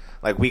hour.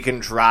 We can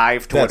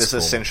drive to what is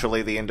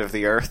essentially the end of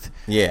the earth.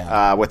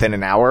 Yeah. Within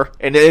an hour,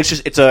 and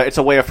it's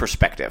a way of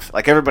perspective.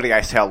 Everybody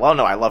I tell, well,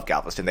 no, I love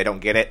Galveston. They don't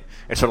get it.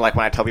 It's sort of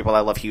when I tell people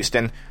I love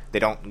Houston, they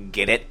don't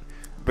get it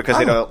because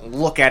they don't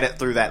look at it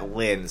through that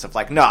lens of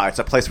no, it's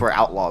a place where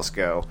outlaws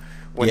go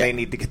when they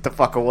need to get the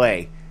fuck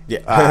away.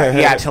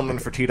 Yeah. Tillman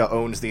Fertitta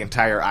owns the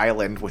entire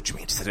island, which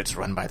means that it's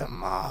run by the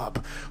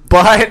mob.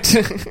 But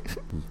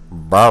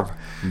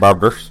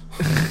Barbers.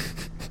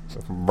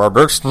 Well,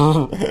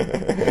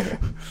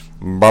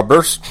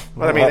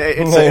 I mean,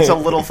 it's a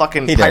little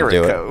fucking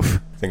pirate cove.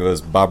 I think it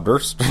was Bob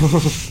Durst.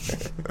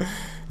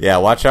 Yeah,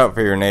 watch out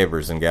for your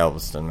neighbors in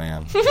Galveston,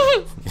 man.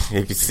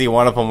 If you see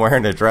one of them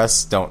wearing a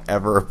dress, don't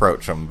ever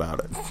approach him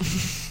about it.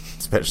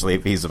 Especially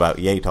if he's about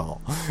yay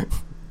tall.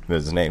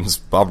 His name's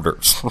Bob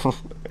Durst.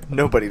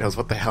 Nobody knows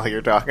what the hell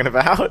you're talking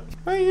about.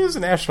 Well, he was a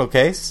national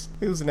case.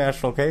 I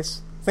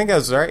think I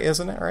was right,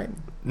 isn't it? Right?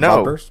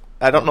 No,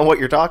 I don't know what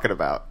you're talking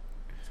about.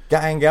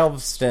 guy in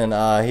Galveston.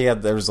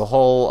 There was a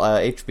whole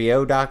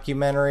HBO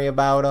documentary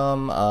about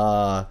him.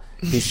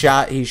 He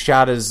shot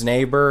his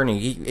neighbor, and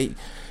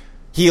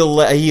he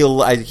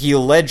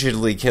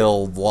allegedly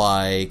killed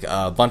like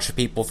a bunch of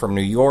people from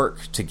New York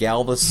to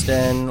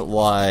Galveston.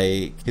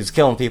 Like, he's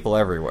killing people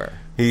everywhere.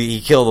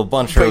 He killed a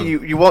bunch of. But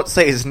you won't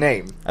say his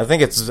name. I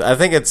think it's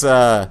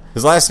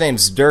his last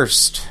name's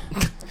Durst.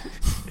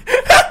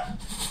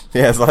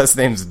 Yeah, his last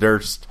name's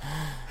Durst.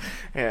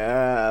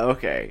 Yeah,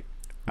 okay.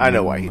 I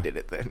know why he did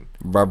it then.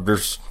 Bob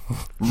Durst.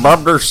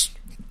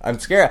 I'm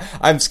scared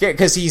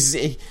because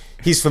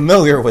he's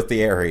familiar with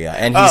the area,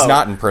 and he's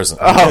not in prison.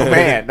 Oh,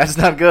 man, that's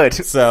not good.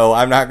 So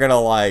I'm not going to,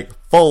 like,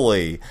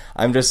 fully.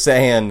 I'm just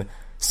saying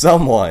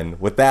someone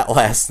with that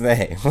last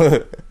name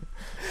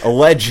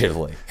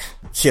allegedly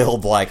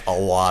killed, like, a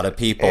lot of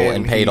people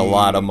and paid a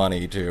lot of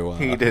money to...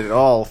 he did it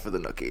all for the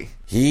nookie.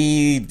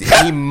 He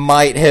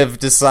might have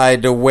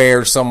decided to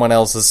wear someone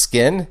else's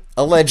skin,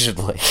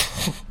 allegedly.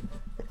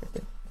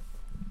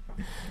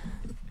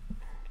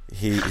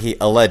 He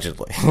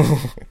allegedly.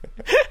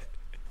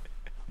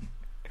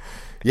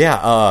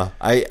 Yeah,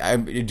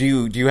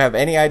 do you have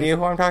any idea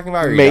who I'm talking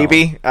about? Or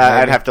Maybe.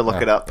 I'd have to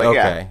look it up. But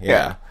okay,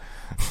 yeah.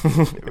 I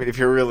mean, if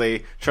you're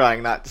really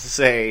trying not to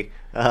say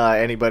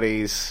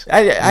anybody's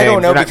I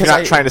don't know, because you're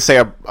not trying to say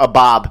a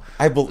Bob.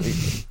 I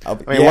believe. I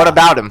mean, what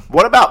about him?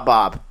 What about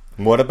Bob?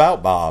 What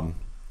about Bob?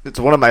 It's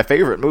one of my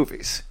favorite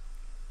movies.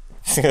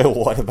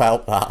 What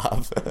about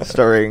Bob?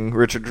 Starring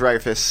Richard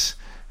Dreyfuss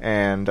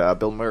and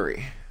Bill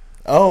Murray.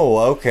 Oh,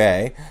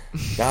 okay.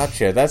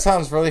 Gotcha. That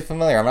sounds really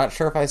familiar. I'm not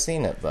sure if I've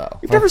seen it, though.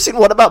 You've never seen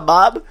What About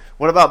Bob?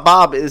 What About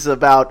Bob is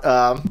about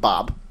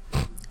Bob.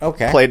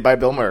 Okay. Played by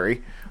Bill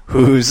Murray,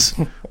 who's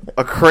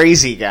a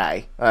crazy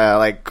guy.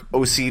 Like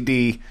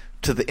OCD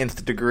to the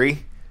nth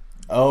degree.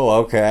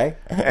 Oh, okay.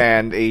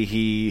 And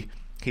he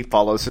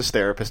follows his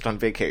therapist on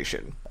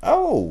vacation.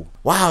 Oh.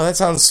 Wow, that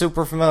sounds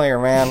super familiar,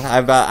 man.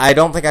 I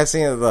don't think I've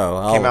seen it,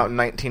 though. Came out in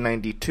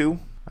 1992.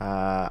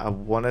 I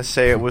want to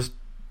say it was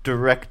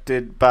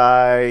directed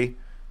by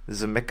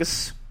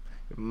Zemeckis.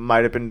 It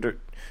might have been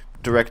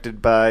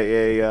directed by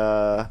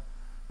a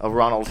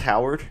Ronald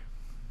Howard.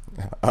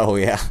 Oh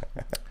yeah,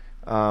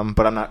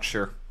 but I'm not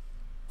sure.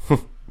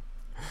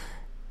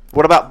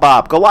 What about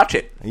Bob? Go watch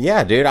it.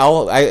 Yeah, dude.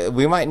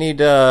 We might need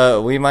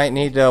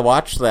to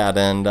watch that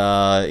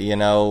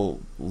and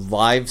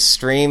live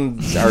stream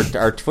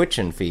our Twitch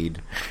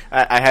feed.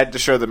 I had to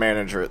show the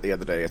manager it the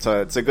other day.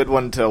 It's a good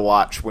one to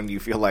watch when you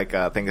feel like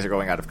things are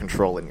going out of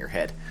control in your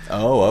head.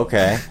 Oh,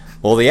 okay.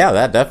 Well, yeah,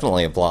 that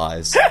definitely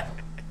applies.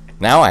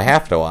 Now I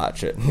have to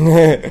watch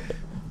it.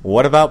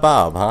 What about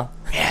Bob, huh?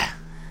 Yeah.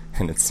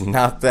 And it's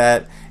not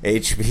that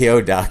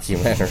HBO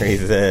documentary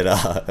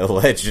that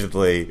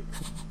allegedly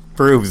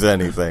proves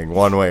anything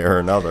one way or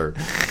another.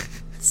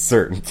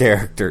 Certain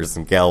characters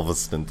in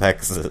Galveston,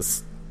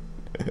 Texas.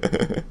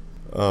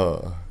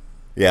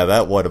 Yeah,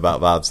 that What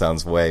About Bob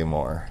sounds way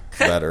more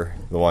better.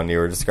 The one you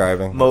were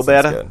describing. Mo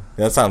better?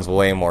 That sounds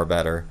way more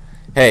better.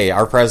 Hey,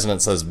 our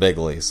president says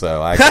bigly,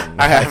 so I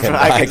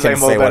can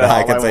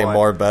say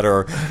more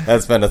better.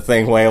 That's been a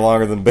thing way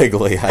longer than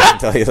bigly, I can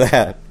tell you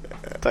that.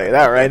 I'll tell you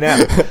that right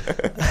now.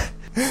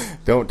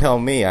 Don't tell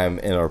me I'm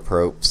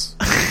inappropriate.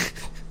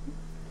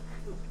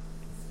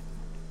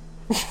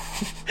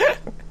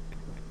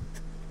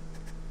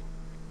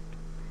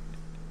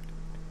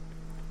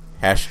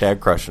 Hashtag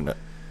crushing it.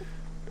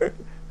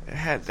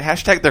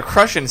 Hashtag they're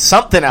crushing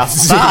something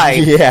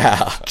outside.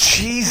 Yeah.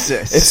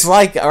 Jesus. It's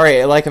like,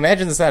 alright, like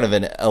imagine the sound of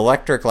an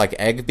electric, like,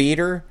 egg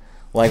beater.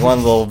 Like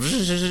one little,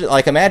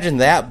 like imagine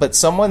that, but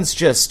someone's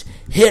just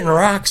hitting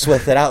rocks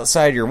with it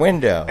outside your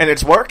window. And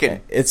it's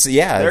working.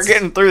 They're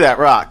getting through that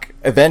rock.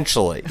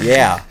 Eventually,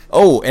 yeah.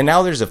 Oh, and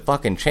now there's a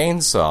fucking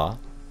chainsaw.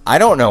 I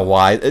don't know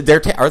why.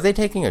 Are they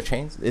taking a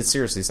chainsaw? It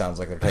seriously sounds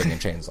like they're taking a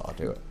chainsaw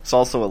to it. It's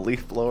also a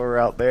leaf blower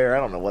out there. I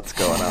don't know what's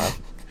going on.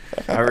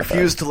 I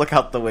refuse to look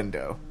out the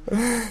window.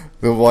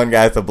 The one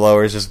guy at the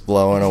blower is just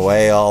blowing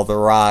away all the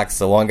rocks.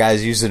 The one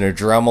guy's using a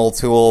Dremel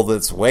tool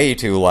that's way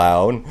too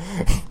loud.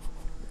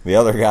 The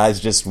other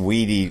guy's just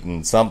weed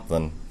eating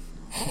something.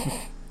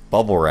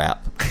 Bubble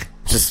wrap.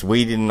 Just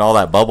weed eating all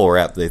that bubble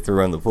wrap they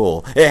threw in the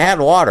pool. It had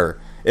water.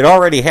 It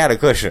already had a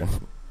cushion.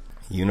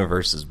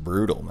 Universe is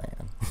brutal,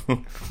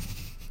 man.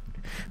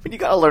 But you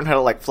gotta learn how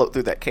to, like, float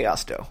through that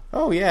chaos, though.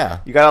 Oh,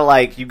 yeah. You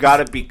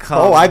gotta become...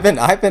 Oh, I've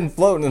been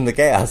floating in the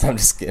chaos. I'm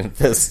just getting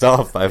pissed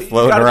off by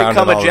floating around in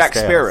all this chaos. You gotta become a Jack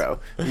Sparrow.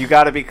 You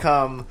gotta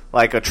become,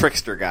 like, a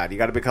trickster god. You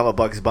gotta become a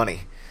Bugs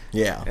Bunny.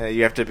 Yeah.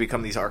 You have to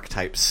become these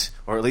archetypes,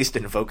 or at least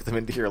invoke them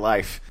into your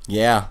life.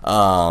 Yeah.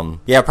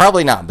 Yeah,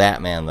 probably not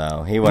Batman,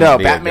 though. No,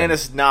 Batman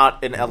is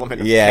not an element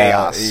of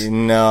chaos.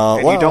 No.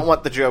 And you don't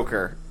want the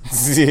Joker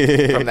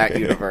from that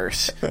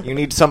universe. You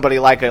need somebody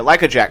like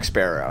a Jack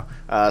Sparrow.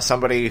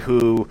 Somebody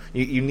who...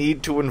 You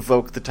need to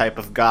invoke the type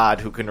of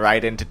god who can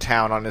ride into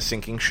town on a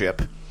sinking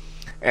ship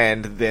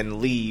and then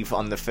leave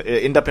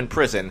end up in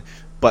prison,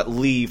 but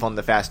leave on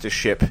the fastest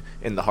ship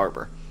in the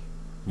harbor.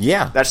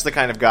 Yeah. That's the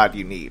kind of god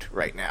you need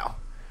right now.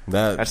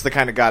 That's the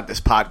kind of god this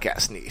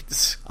podcast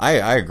needs. I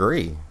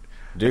agree.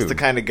 Dude. That's the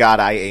kind of God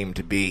I aim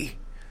to be.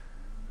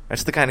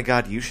 That's the kind of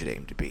God you should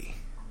aim to be.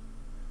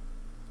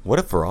 What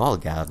if we're all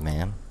God,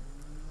 man?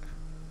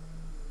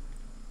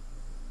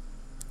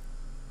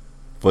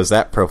 Was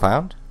that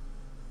profound?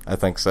 I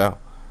think so.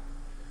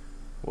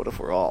 What if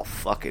we're all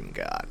fucking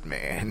God,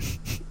 man?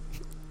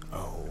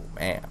 Oh,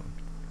 man.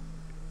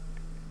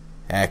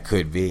 That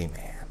could be,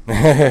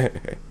 man.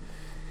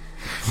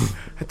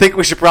 I think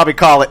we should probably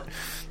call it.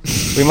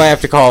 We might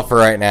have to call it for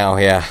right now,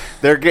 yeah.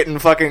 They're getting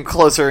fucking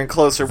closer and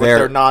closer with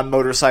their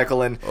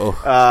non-motorcycle and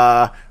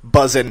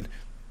buzzing.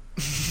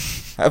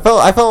 I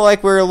felt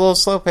like we were a little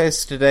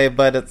slow-paced today,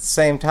 but at the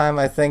same time,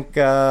 I think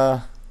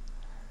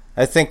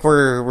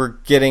we're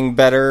getting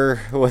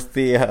better with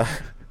the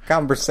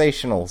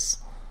conversationals.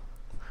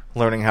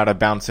 Learning how to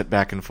bounce it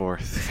back and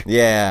forth.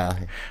 Yeah.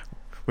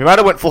 We might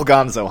have went full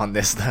gonzo on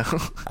this, though.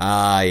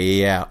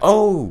 Yeah.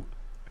 Oh!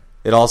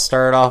 It all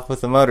started off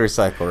with a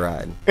motorcycle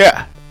ride.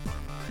 Yeah.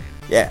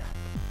 Yeah.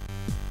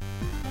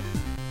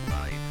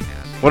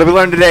 What did we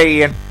learn today,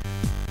 Ian?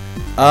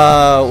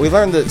 We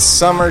learned that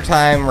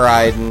summertime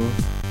riding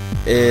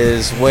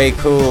is way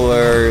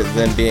cooler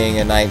than being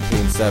a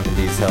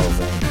 1970s Hells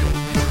Angels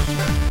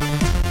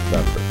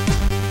member.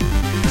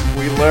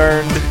 We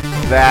learned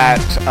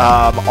that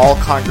all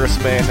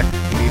congressmen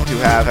need to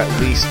have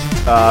at least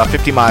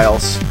 50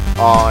 miles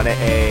on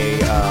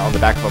the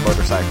back of a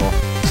motorcycle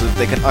so that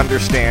they can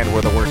understand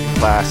where the working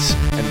class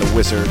and the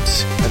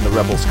wizards and the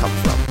rebels come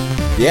from.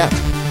 Yeah,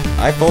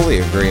 I fully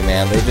agree,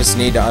 man. They just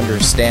need to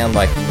understand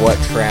like what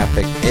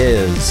traffic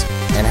is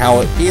and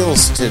how it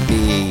feels to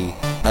be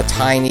a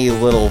tiny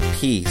little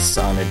piece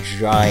on a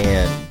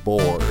giant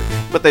board.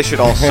 But they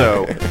should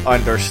also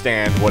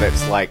understand what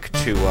it's like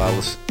to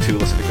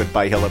listen to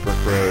Goodbye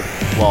Hillbrook Road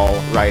while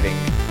riding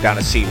down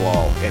a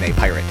seawall in a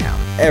pirate town.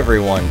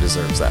 Everyone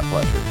deserves that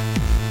pleasure.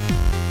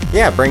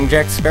 Yeah, bring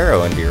Jack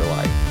Sparrow into your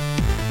life.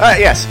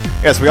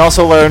 Yes, we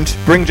also learned,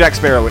 bring Jack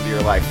Sparrow into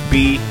your life.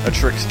 Be a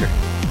trickster.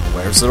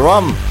 Where's the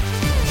rum?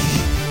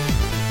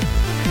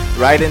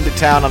 Ride into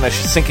town on a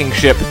sinking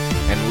ship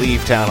and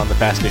leave town on the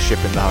fastest ship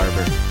in the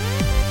harbor.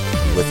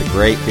 With a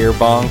great beer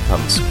bong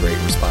comes great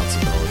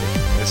responsibility.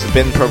 This has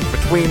been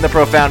Between the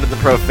Profound and the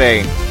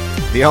Profane,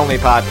 the only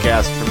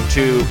podcast from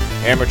two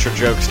amateur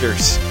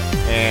jokesters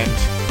and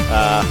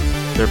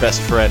their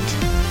best friend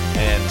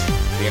and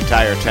the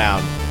entire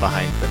town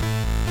behind them.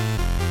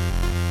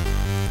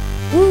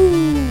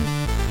 Woo!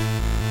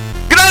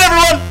 Good night,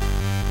 everyone!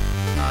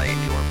 I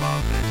am your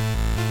prophet.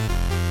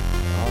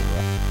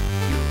 Alright.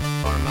 You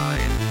are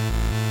mine.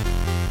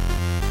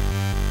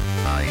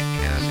 I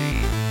can see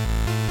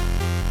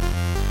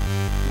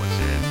what's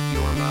in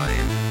your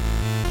mind.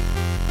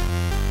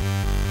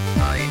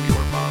 I am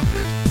your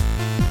prophet.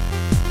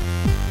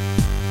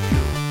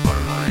 You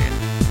are mine.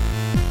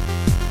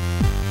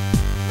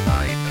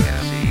 I can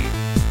see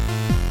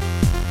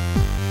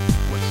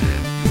what's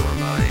in your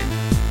mind.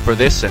 For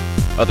this and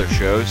other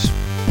shows,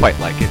 quite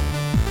like it,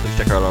 please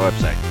check out our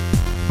website,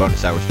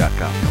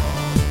 bonushours.com.